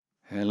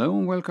Hello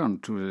and welcome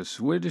to the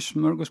Swedish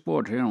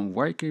Smörgåsbord here on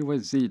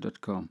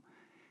ykyz.com.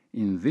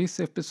 In this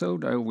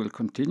episode I will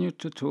continue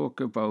to talk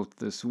about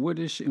the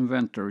Swedish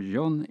inventor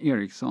John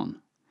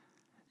Ericsson.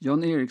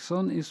 John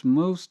Ericsson is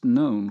most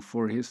known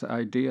for his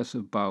ideas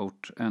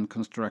about and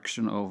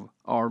construction of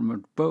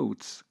armored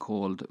boats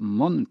called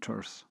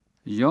monitors.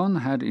 John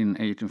had in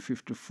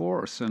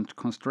 1854 sent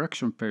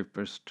construction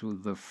papers to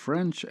the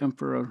French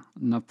Emperor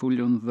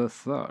Napoleon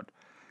III.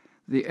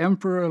 The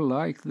emperor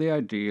liked the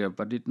idea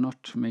but did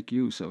not make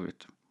use of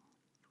it.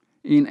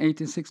 In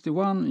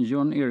 1861,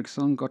 John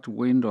Ericsson got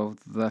wind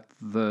of that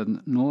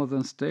the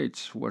northern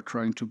states were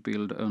trying to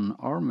build an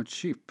armored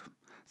ship,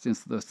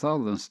 since the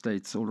southern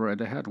states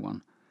already had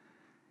one.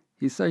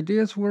 His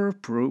ideas were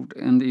approved,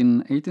 and in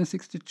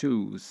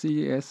 1862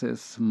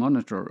 CSS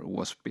Monitor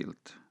was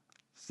built.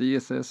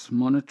 CSS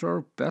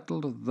Monitor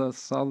battled the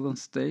southern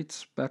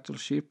states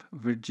battleship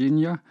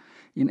Virginia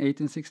in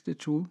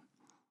 1862.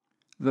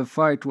 The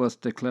fight was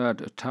declared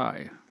a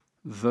tie.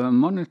 The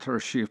monitor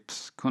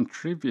ships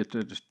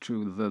contributed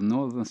to the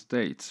northern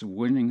states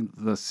winning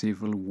the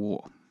Civil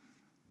War.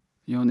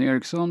 John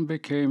Ericsson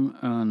became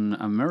an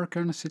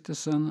American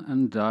citizen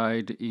and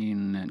died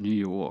in New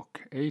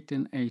York,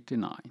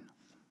 1889.